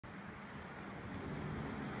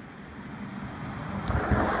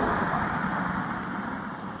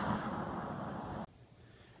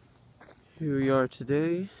Here we are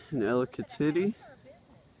today in Ellicot City.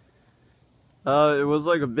 It was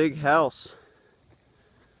like a big house.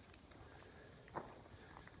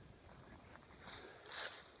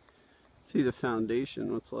 See the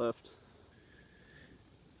foundation, what's left.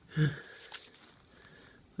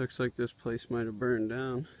 Looks like this place might have burned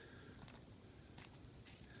down.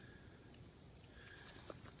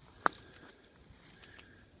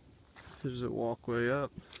 There's a walkway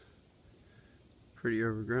up. Pretty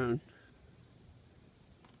overgrown.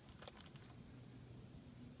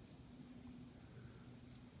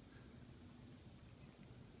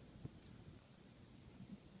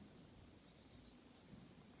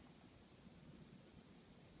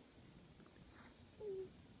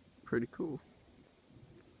 Pretty cool.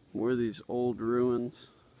 More of these old ruins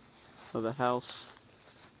of a house.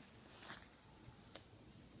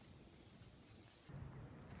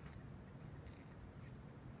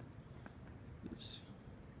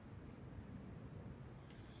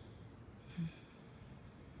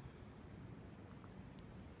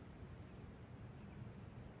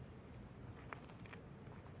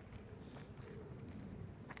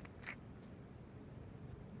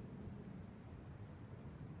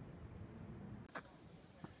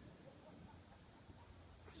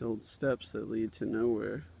 These old steps that lead to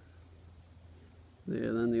nowhere.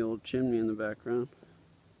 Yeah, then the old chimney in the background.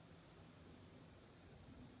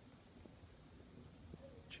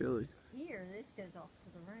 Chilly. Here, this goes off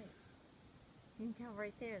to the right. You can tell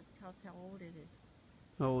right there, tells how old it is.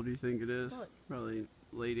 How old do you think it is? Look. Probably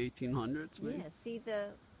late 1800s, maybe? Yeah, see the...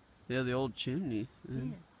 Yeah, the old chimney.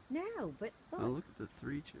 Yeah. No, but look. Oh, look at the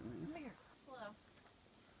three chimneys. Come here, slow.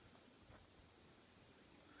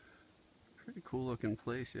 Pretty cool looking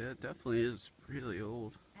place, yeah. It definitely is really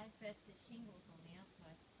old. Asbestos shingles on the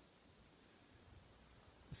outside.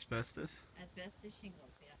 Asbestos? Asbestos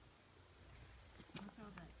shingles, yeah. Look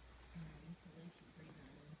all that insulation breathing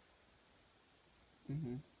in.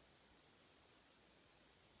 Mm-hmm.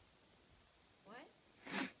 What?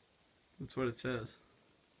 That's what it says.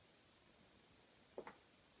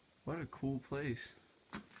 What a cool place.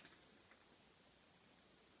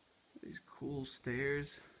 These cool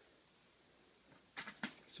stairs.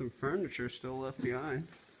 Some furniture still left behind.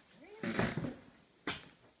 Really?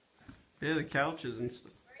 Yeah, the couches and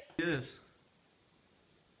stuff. Yes.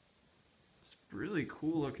 It's a really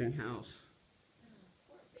cool looking house.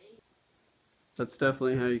 That's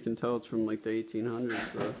definitely how you can tell it's from like the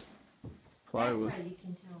 1800s, the plywood. That's how you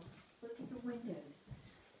can tell. Look at the windows.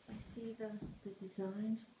 I see the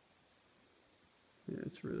design. Yeah,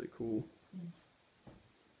 it's really cool.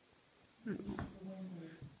 The windows.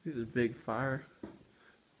 Look at this big fireplace.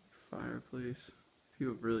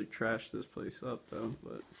 People have really trashed this place up though,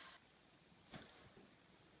 but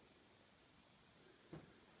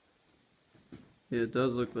yeah, it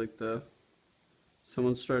does look like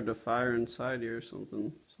someone started a fire inside here or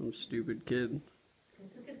something. Some stupid kid.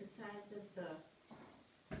 Because look at the size of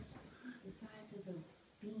the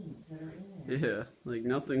beams that are in there. Yeah, like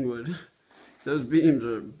nothing would. Those beams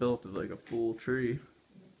are built of like a full tree.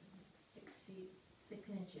 6 feet, 6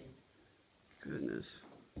 inches. Goodness.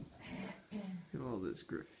 Look at all this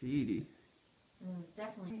graffiti. It's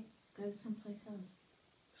definitely go someplace else.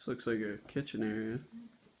 This looks like a kitchen area.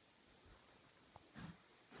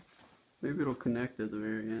 Maybe it'll connect at the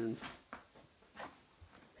very end.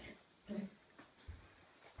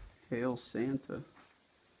 Hail Santa.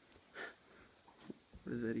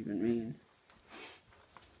 What does that even mean?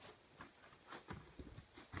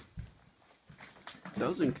 It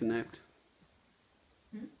doesn't connect.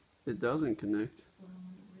 Hmm? It doesn't connect. So I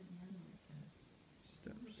wonder where the other one goes.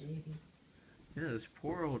 Steps. Baby. Yeah, this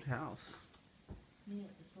poor old house. Yeah,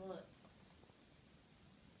 just look.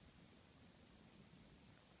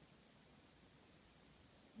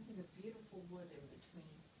 Look at the beautiful wood in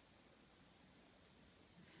between.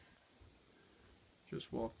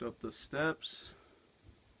 Just walked up the steps.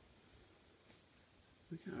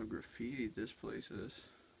 Look how graffitied this place is.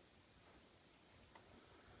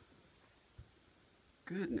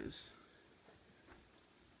 Goodness.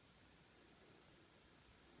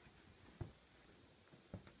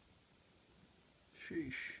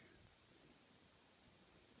 Sheesh.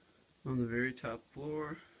 On the very top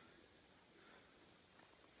floor,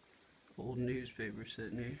 old newspaper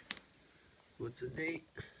sitting here. What's the date?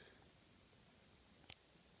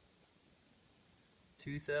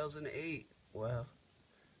 2008. Wow.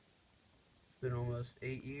 It's been almost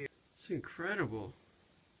 8 years. It's incredible.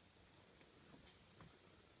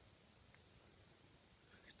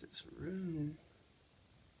 Look at this room.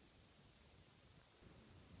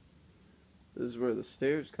 This is where the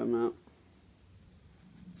stairs come out.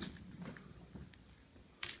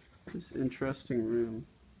 This interesting room.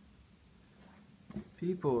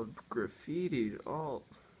 People have graffitied all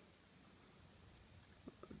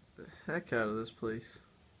the heck out of this place.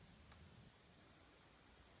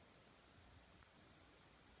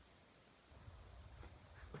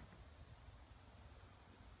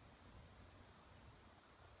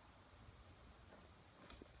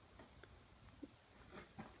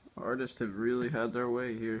 Artists have really had their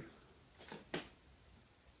way here.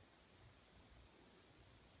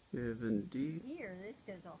 You have indeed. Here, this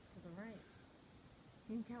goes off to the right.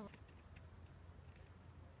 You can tell.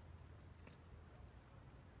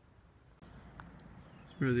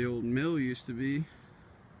 Where the old mill used to be.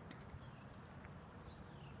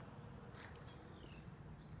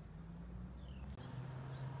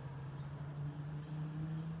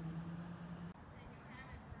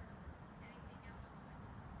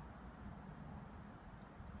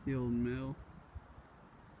 The old mill.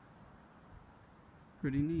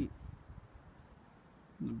 Pretty neat.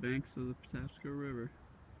 On the banks of the Patapsco River.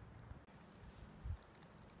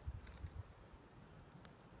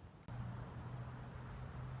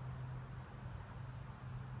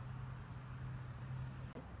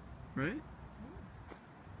 Right?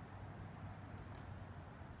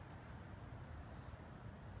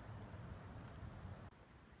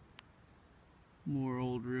 More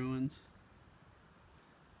old ruins.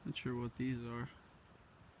 Not sure what these are.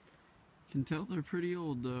 Can tell they're pretty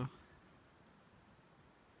old though.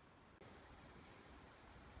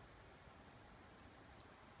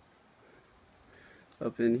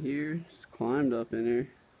 Up in here, just climbed up in here.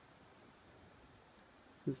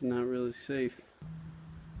 It's not really safe.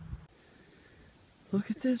 Look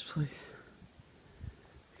at this place.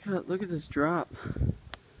 God, look at this drop.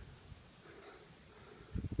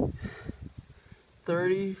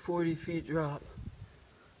 30, 40 feet drop.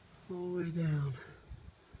 All the way down.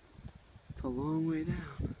 It's a long way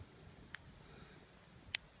down.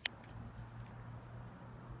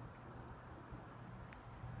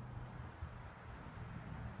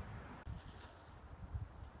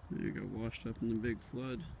 There you go, washed up in the big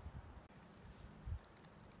flood.